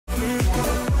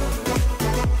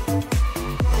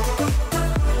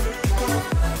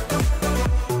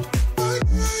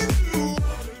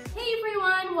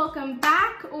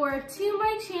or to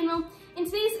my channel. In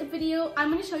today's video,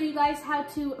 I'm going to show you guys how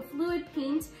to fluid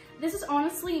paint. This is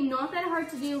honestly not that hard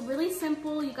to do, really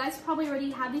simple. You guys probably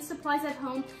already have these supplies at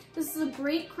home. This is a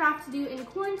great craft to do in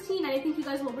quarantine, and I think you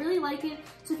guys will really like it.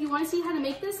 So if you want to see how to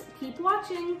make this, keep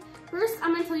watching. First,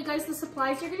 I'm going to tell you guys the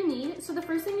supplies you're going to need. So the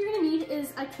first thing you're going to need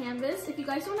is a canvas. If you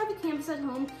guys don't have a canvas at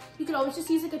home, you could always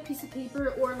just use like a piece of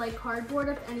paper or like cardboard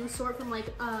of any sort from like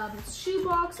a shoe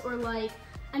box or like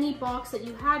any box that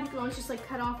you have. You can always just like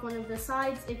cut off one of the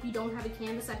sides if you don't have a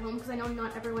canvas at home, because I know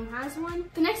not everyone has one.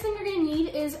 The next thing you're going to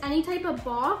need is any type of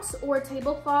box or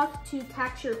tablecloth to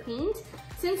catch your paint.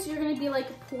 Since you're going to be like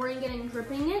pouring it and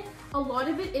dripping it, a lot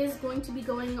of it is going to be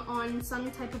going on some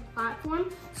type of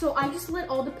platform. So I just let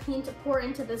all the paint pour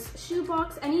into this shoe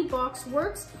box. Any box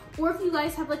works, or if you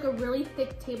guys have like a really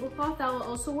thick tablecloth, that will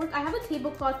also work. I have a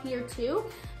tablecloth here too,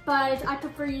 but I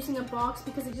prefer using a box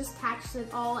because it just catches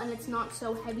it all and it's not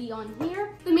so heavy on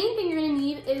here. The main thing you're gonna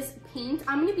need is paint.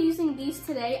 I'm gonna be using these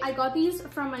today. I got these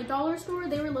from my dollar store.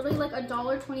 They were literally like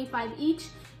 $1.25 each.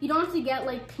 You don't have to get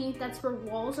like paint that's for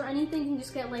walls or anything. You can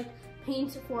just get like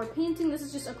paint for painting. This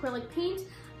is just acrylic paint.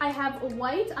 I have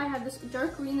white, I have this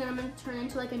dark green that I'm going to turn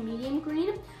into like a medium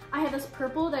green. I have this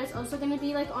purple that is also going to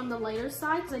be like on the lighter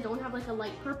side because I don't have like a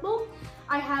light purple.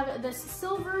 I have this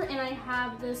silver and I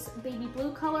have this baby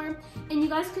blue color. And you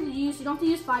guys could use, you don't have to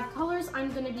use 5 colors.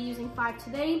 I'm going to be using 5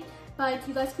 today. But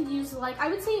you guys could use like, I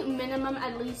would say minimum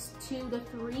at least 2 to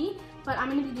 3, but I'm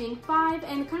gonna be doing 5,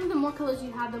 and kind of the more colors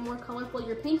you have, the more colorful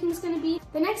your painting is gonna be.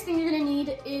 The next thing you're gonna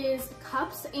need is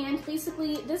cups, and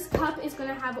basically this cup is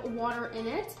gonna have water in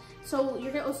it. So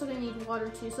you're also gonna need water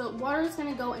too. So water is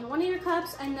gonna go in one of your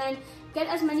cups, and then get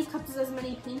as many cups as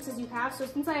many paints as you have. So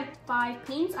since I have 5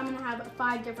 paints, I'm gonna have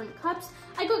 5 different cups.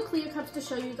 I got clear cups to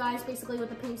show you guys basically what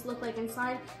the paints look like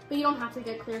inside, but you don't have to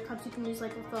get clear cups. You can use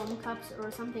like a foam cups or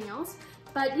something else.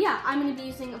 But yeah, I'm gonna be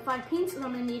using 5 paints, and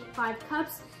I'm gonna need 5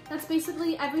 cups. That's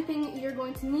basically everything you're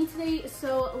going to need today,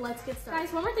 so let's get started.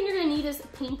 Guys, one more thing you're gonna need is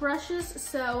paintbrushes,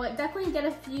 so definitely get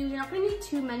a few. You're not gonna need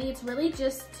too many. It's really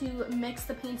just to mix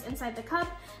the paints inside the cup,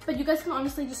 but you guys can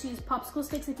honestly just use popsicle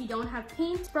sticks if you don't have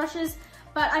paint brushes.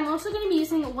 But I'm also gonna be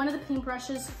using one of the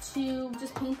paintbrushes to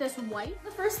just paint this white.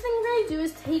 The first thing we're gonna do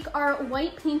is take our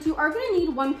white paint. You are gonna need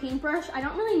 1 paintbrush. I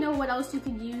don't really know what else you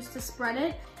could use to spread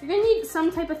it. You're gonna need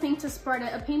some type of thing to spread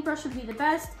it. A paintbrush would be the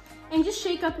best. And just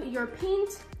shake up your paint.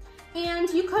 And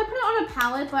you could put it on a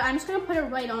palette, but I'm just gonna put it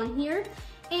right on here.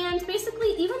 And basically,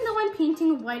 even though I'm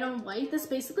painting white on white, this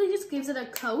basically just gives it a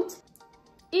coat.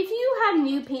 If you have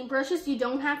new paintbrushes, you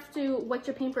don't have to wet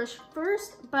your paintbrush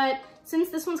first, but since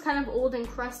this one's kind of old and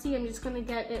crusty, I'm just gonna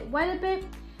get it wet a bit.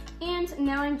 And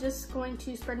now I'm just going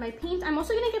to spread my paint. I'm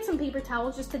also gonna get some paper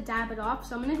towels just to dab it off,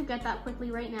 so I'm gonna go get that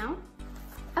quickly right now.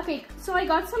 Okay, so I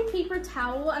got some paper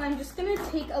towel, and I'm just gonna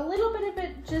take a little bit of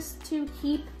it just to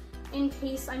keep in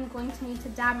case I'm going to need to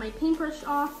dab my paintbrush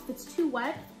off if it's too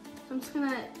wet. I'm just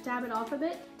gonna dab it off a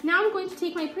bit. Now I'm going to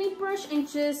take my paintbrush and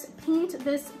just paint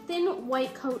this thin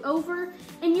white coat over.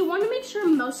 And you wanna make sure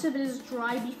most of it is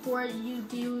dry before you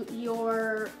do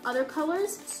your other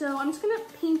colors. So I'm just gonna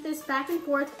paint this back and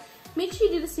forth. Make sure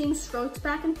you do the same strokes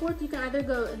back and forth. You can either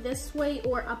go this way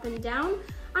or up and down.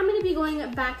 I'm gonna be going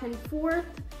back and forth,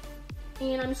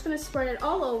 and I'm just gonna spread it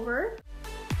all over.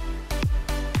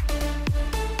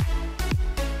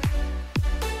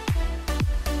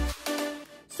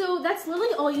 So that's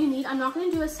literally all you need. I'm not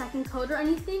gonna do a second coat or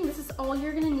anything. This is all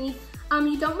you're gonna need.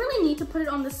 You don't really need to put it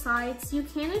on the sides. You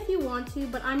can if you want to,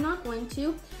 but I'm not going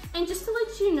to. And just to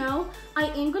let you know, I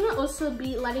am gonna also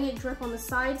be letting it drip on the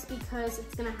sides because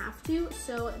it's gonna have to.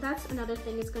 So that's another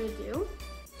thing it's gonna do.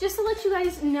 Just to let you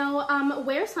guys know,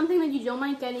 wear something that you don't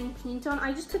mind getting paint on.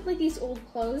 I just took like these old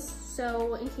clothes,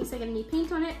 so in case I get any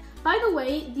paint on it. By the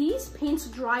way, these paints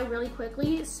dry really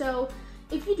quickly, so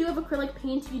if you do have acrylic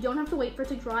paint, you don't have to wait for it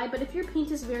to dry, but if your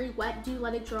paint is very wet, do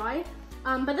let it dry.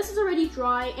 But this is already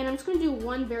dry, and I'm just gonna do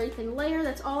 1 very thin layer.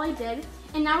 That's all I did.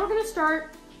 And now we're gonna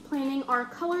start planning our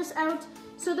colors out.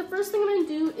 So the first thing I'm gonna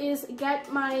do is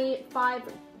get my 5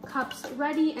 cups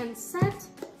ready and set.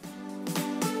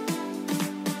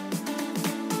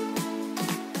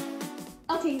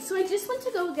 Okay, so I just went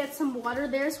to go get some water.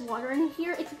 There's water in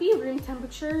here. It could be room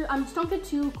temperature. Just don't get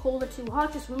too cold or too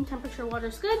hot. Just room temperature water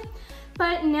is good.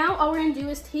 But now all we're gonna do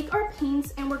is take our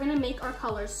paints and we're gonna make our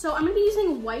colors. So I'm gonna be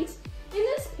using white In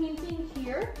this painting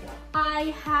here,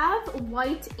 I have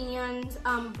white and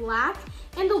black,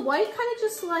 and the white kind of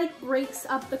just like breaks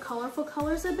up the colorful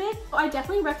colors a bit. So I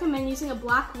definitely recommend using a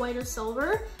black, white, or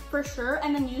silver for sure,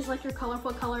 and then use like your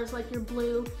colorful colors like your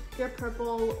blue, your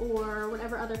purple, or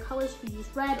whatever other colors. You could use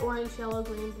red, orange, yellow,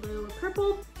 green, blue, or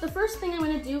purple. The first thing I'm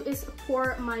gonna do is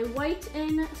pour my white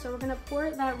in. So we're gonna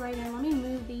pour that right in. Let me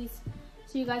move these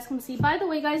so you guys can see. By the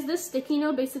way, guys, this sticky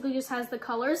note basically just has the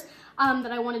colors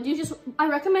that I want to do. I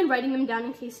recommend writing them down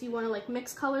in case you want to like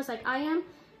mix colors like I am.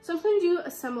 So I'm just going to do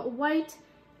some white,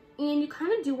 and you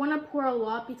kind of do want to pour a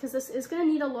lot because this is going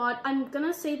to need a lot. I'm going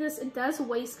to say this, it does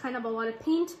waste kind of a lot of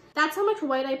paint. That's how much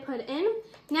white I put in.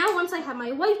 Now, once I have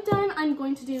my white done, I'm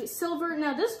going to do silver.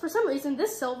 Now this, for some reason,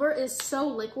 this silver is so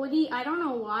liquidy. I don't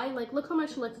know why. Like, look how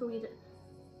much liquid,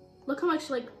 look how much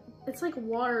like, it's like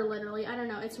water literally. I don't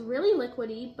know, it's really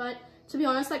liquidy, but to be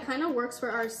honest, that kind of works for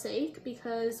our sake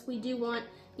because we do want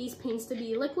these paints to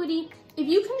be liquidy. If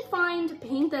you can find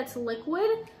paint that's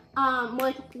liquid,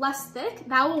 like less thick,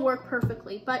 that will work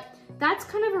perfectly, but that's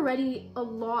kind of already a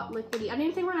lot liquidy. I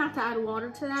don't think we're gonna have to add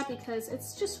water to that because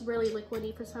it's just really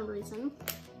liquidy for some reason.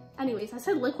 Anyways, I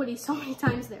said liquidy so many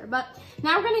times there, but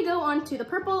now we're gonna go on to the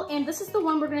purple, and this is the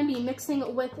one we're gonna be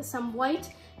mixing with some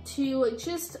white to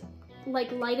just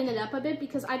like lighten it up a bit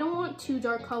because I don't want two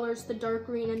dark colors, the dark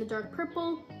green and the dark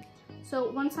purple. So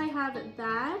once I have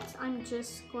that, I'm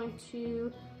just going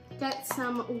to get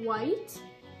some white,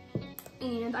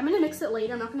 and I'm gonna mix it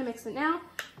later. I'm not gonna mix it now,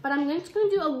 but I'm just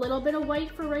gonna do a little bit of white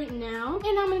for right now.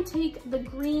 And I'm gonna take the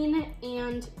green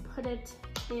and put it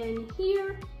in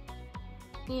here.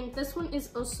 And this one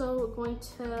is also going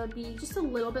to be just a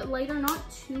little bit lighter, not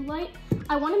too light.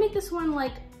 I wanna make this one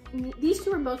like, these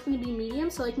two are both going to be medium,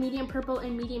 so like medium purple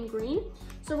and medium green.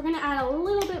 So we're going to add a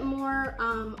little bit more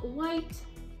white.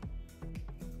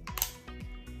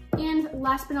 And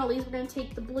last but not least, we're going to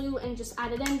take the blue and just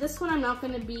add it in. This one I'm not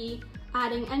going to be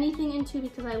adding anything into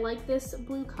because I like this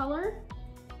blue color.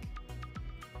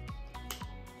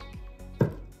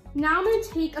 Now I'm going to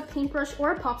take a paintbrush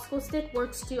or a popsicle stick,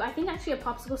 works too. I think actually a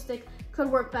popsicle stick could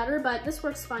work better, but this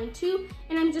works fine too.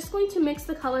 And I'm just going to mix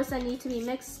the colors that need to be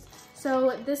mixed.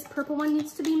 So this purple one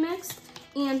needs to be mixed,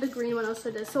 and the green one also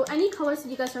does. So any colors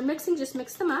that you guys are mixing, just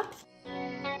mix them up.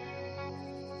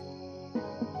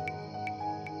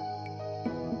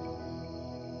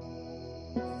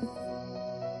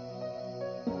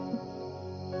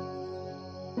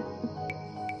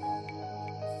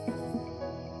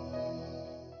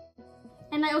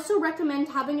 And I also recommend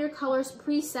having your colors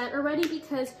preset already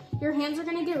because your hands are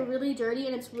gonna get really dirty,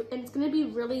 and it's gonna be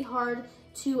really hard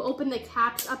to open the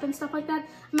caps up and stuff like that.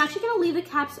 I'm actually gonna leave the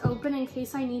caps open in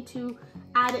case I need to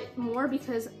add it more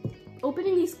because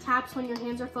opening these caps when your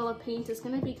hands are full of paint is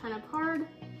gonna be kind of hard.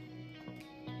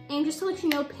 And just to let you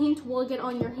know, paint will get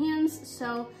on your hands,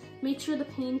 so make sure the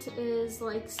paint is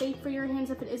like safe for your hands.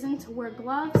 If it isn't, wear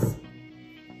gloves.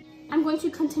 I'm going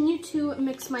to continue to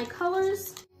mix my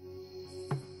colors.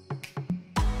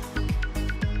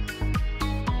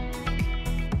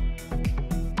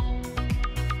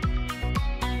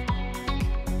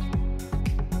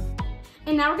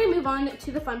 And now we're gonna move on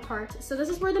to the fun part. So this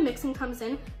is where the mixing comes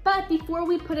in. But before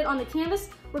we put it on the canvas,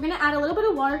 we're gonna add a little bit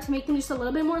of water to make them just a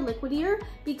little bit more liquidier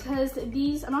because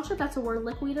these, I'm not sure if that's a word,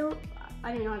 liquidier. I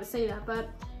don't even know how to say that, but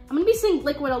I'm gonna be saying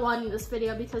liquid a lot in this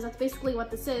video because that's basically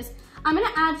what this is. I'm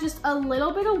gonna add just a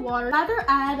little bit of water. Rather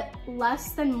add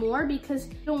less than more because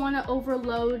you don't wanna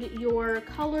overload your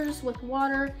colors with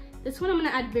water. This one I'm gonna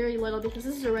add very little because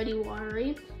this is already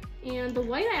watery. And the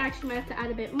white I actually might have to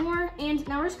add a bit more. And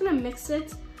now we're just gonna mix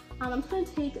it. I'm just gonna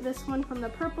take this one from the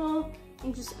purple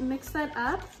and just mix that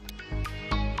up.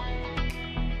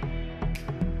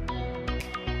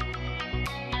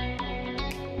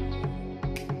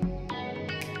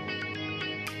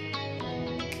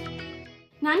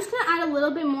 Now I'm just gonna add a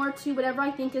little bit more to whatever I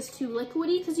think is too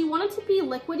liquidy because you want it to be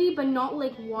liquidy but not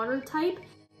like water type.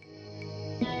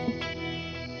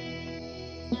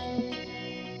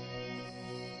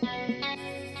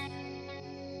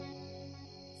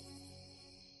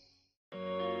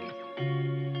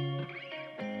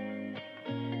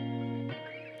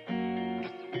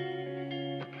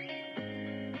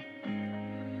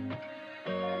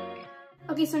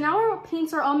 Okay, so now our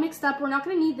paints are all mixed up. We're not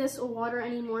gonna need this water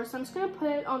anymore, so I'm just gonna put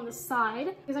it on the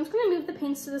side because I'm just gonna move the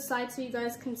paints to the side so you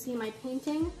guys can see my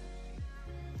painting.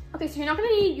 Okay, so you're not gonna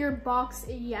need your box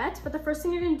yet, but the first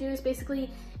thing you're gonna do is basically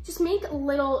just make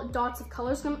little dots of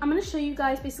colors. I'm gonna show you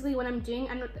guys basically what I'm doing.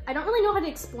 I don't really know how to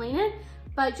explain it,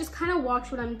 but just kind of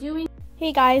watch what I'm doing.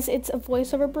 Hey guys, it's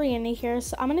voiceover Brianna here.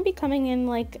 So I'm going to be coming in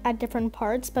like at different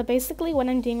parts, but basically what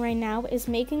I'm doing right now is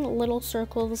making little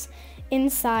circles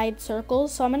inside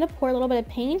circles. So I'm going to pour a little bit of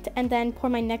paint and then pour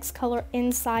my next color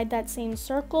inside that same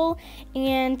circle.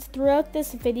 And throughout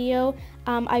this video,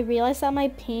 I realized that my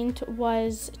paint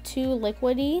was too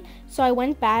liquidy, so I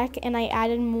went back and I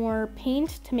added more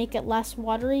paint to make it less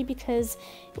watery, because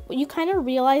you kind of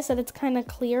realize that it's kind of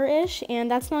clear-ish, and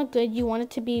that's not good. You want it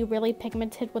to be really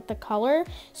pigmented with the color.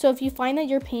 So if you find that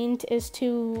your paint is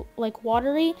too like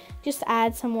watery, just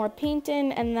add some more paint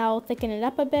in and that'll thicken it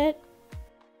up a bit.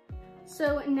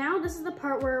 So now this is the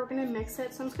part where we're gonna mix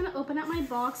it. So I'm just gonna open up my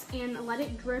box and let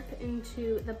it drip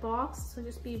into the box. So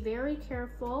just be very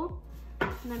careful.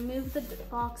 And I move the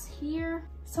box here.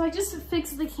 So I just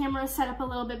fixed the camera setup a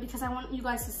little bit because I want you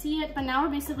guys to see it, but now we're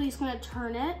basically just gonna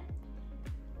turn it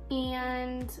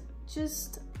and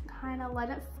just kind of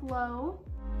let it flow.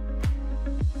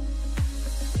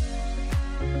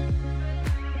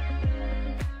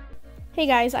 Hey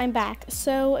guys, I'm back.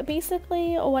 So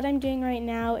basically what I'm doing right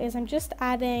now is I'm just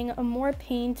adding more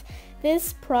paint.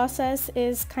 This process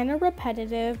is kind of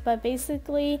repetitive, but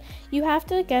basically you have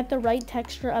to get the right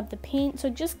texture of the paint. So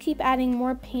just keep adding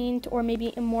more paint or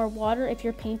maybe more water if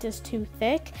your paint is too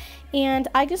thick. And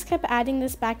I just kept adding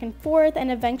this back and forth,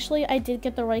 and eventually I did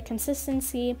get the right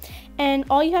consistency. And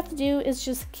all you have to do is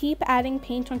just keep adding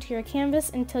paint onto your canvas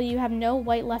until you have no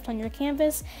white left on your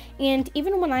canvas. And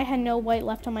even when I had no white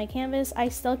left on my canvas, I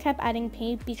still kept adding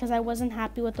paint because I wasn't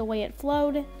happy with the way it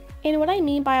flowed. And what I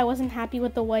mean by I wasn't happy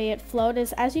with the way it flowed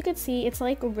is, as you could see, it's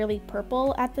like really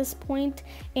purple at this point,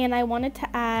 and I wanted to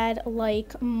add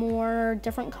like more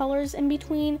different colors in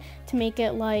between to make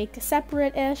it like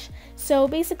separate-ish. So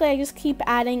basically I just keep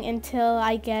adding until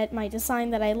I get my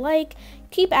design that I like.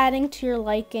 Keep adding to your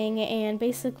liking and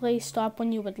basically stop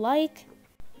when you would like.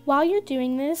 While you're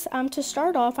doing this, to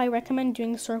start off, I recommend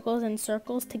doing circles and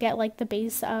circles to get like the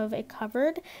base of it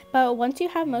covered. But once you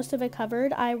have most of it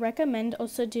covered, I recommend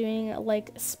also doing like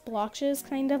splotches,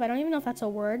 kind of. I don't even know if that's a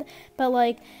word, but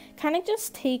like kind of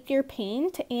just take your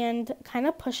paint and kind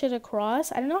of push it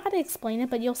across. I don't know how to explain it,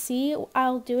 but you'll see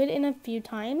I'll do it in a few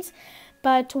times.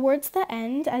 But towards the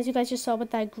end, as you guys just saw with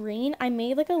that green, I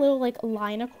made like a little like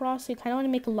line across, so you kind of want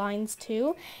to make lines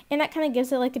too, and that kind of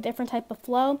gives it like a different type of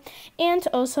flow. And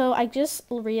also, I just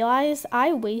realized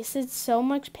I wasted so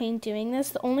much paint doing this.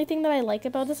 The only thing that I like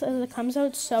about this is it comes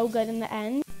out so good in the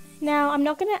end. Now, I'm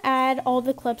not going to add all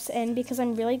the clips in because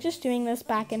I'm really just doing this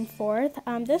back and forth.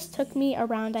 This took me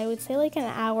around, I would say, like an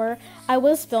hour. I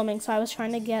was filming, so I was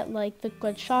trying to get like the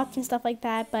good shots and stuff like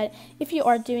that. But if you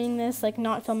are doing this, like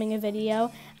not filming a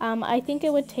video, I think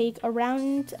it would take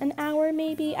around an hour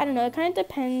maybe. I don't know, it kind of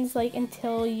depends like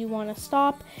until you want to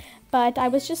stop. But I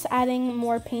was just adding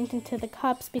more paint into the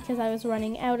cups because I was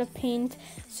running out of paint.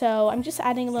 So I'm just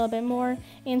adding a little bit more.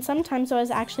 And sometimes I was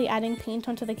actually adding paint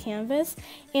onto the canvas.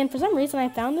 And for some reason I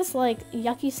found this like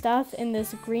yucky stuff in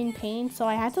this green paint. So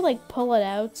I had to like pull it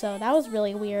out. So that was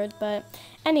really weird. But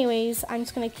anyways, I'm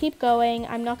just going to keep going.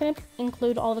 I'm not going to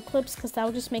include all the clips because that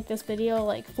would just make this video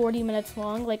like 40 minutes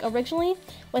long. Like originally,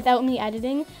 without me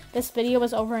editing, this video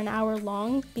was over an hour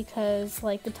long because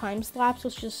like the time lapse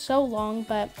was just so long.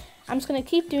 But I'm just going to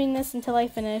keep doing this until I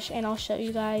finish, and I'll show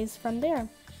you guys from there.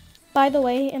 By the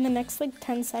way, in the next like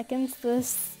 10 seconds,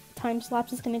 this time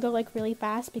lapse is going to go like really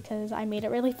fast because I made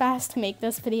it really fast to make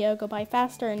this video go by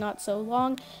faster and not so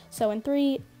long. So in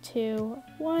 3, 2,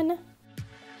 1.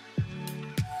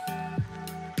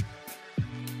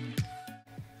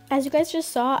 As you guys just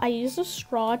saw, I used a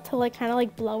straw to like kind of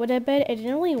like blow it a bit. It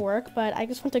didn't really work, but I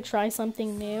just want to try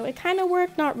something new. It kind of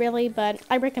worked, not really, but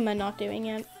I recommend not doing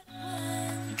it.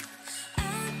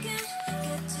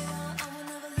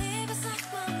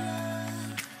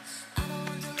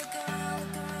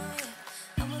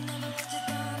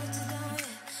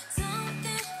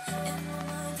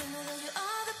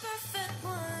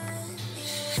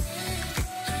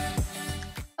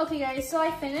 Okay guys, so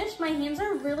I finished. My hands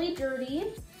are really dirty.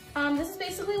 This is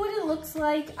basically what it looks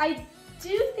like. I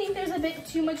do think there's a bit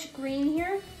too much green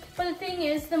here, but the thing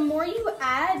is, the more you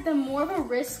add, the more of a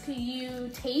risk you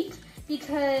take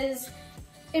because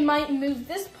it might move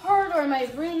this part or it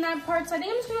might ruin that part. So I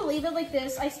think I'm just gonna leave it like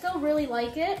this. I still really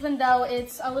like it, even though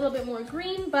it's a little bit more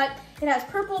green, but it has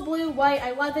purple, blue, white.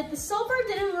 I love it. The silver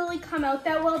didn't really come out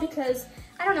that well because,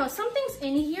 I don't know, something's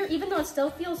in here, even though it still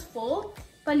feels full,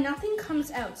 but nothing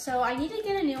comes out. So I need to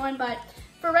get a new one, but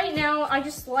for right now, I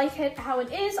just like it how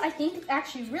it is. I think it's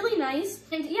actually really nice.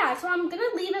 And yeah, so I'm gonna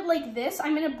leave it like this.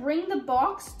 I'm gonna bring the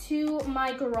box to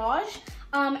my garage.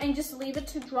 and just leave it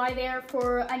to dry there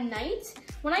for a night.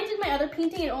 When I did my other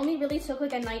painting, it only really took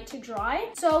like a night to dry.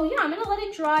 So yeah, I'm gonna let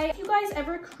it dry. If you guys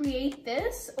ever create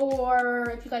this,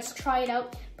 or if you guys try it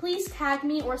out, please tag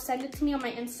me or send it to me on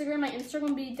my Instagram. My Instagram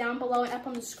will be down below and up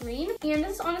on the screen. And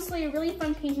this is honestly a really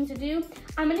fun painting to do.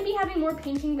 I'm gonna be having more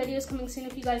painting videos coming soon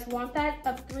if you guys want that,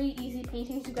 of 3 easy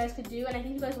paintings you guys could do, and I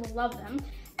think you guys will love them.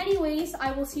 Anyways,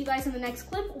 I will see you guys in the next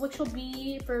clip, which will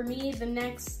be, for me, the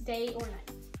next day or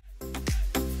night.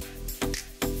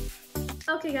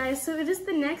 Okay guys, so it is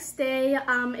the next day.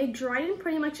 It dried in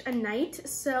pretty much a night,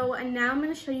 so now I'm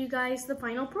gonna show you guys the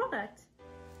final product.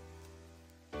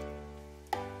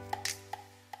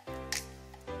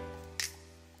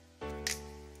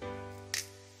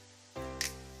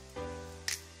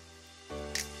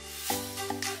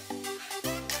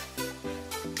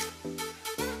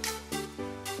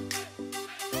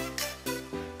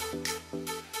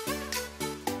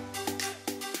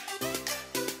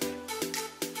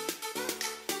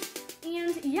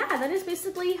 Yeah, that is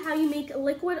basically how you make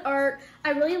liquid art. I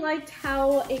really liked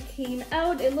how it came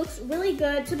out. It looks really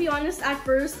good. To be honest, at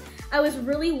first, I was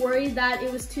really worried that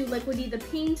it was too liquidy, the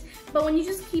paint, but when you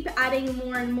just keep adding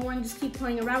more and more and just keep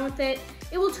playing around with it,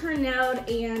 it will turn out,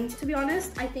 and to be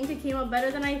honest, I think it came out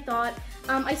better than I thought.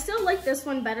 I still like this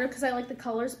one better because I like the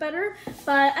colors better,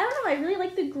 but I don't know, I really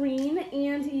like the green,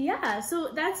 and yeah, so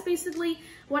that's basically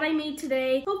what I made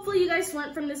today. Hopefully you guys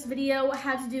learned from this video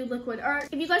how to do liquid art.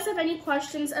 If you guys have any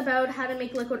questions about how to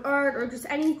make liquid art or just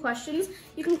any questions,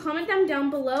 you can comment them down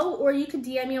below, or you can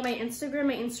DM me on my Instagram.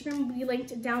 My Instagram will be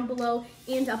linked down below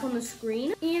and up on the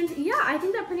screen. And yeah, I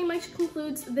think that pretty much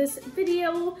concludes this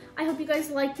video. I hope you guys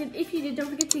liked it. If you did, don't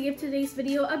forget to give today's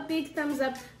video a big thumbs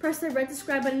up. Press the red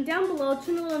subscribe button down below.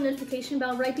 Turn the little notification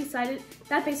bell right beside it.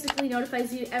 That basically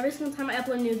notifies you every single time I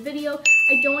upload a new video.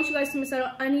 I don't want you guys to miss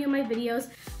out on any of my videos.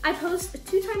 I post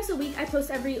 2 times a week. I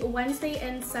post every Wednesday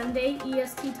and Sunday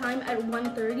EST time at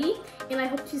 1:30, and I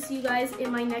hope to see you guys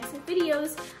in my next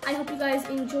videos. I hope you guys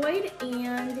enjoyed,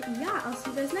 and yeah, I'll see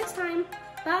you guys next time.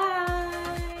 Bye!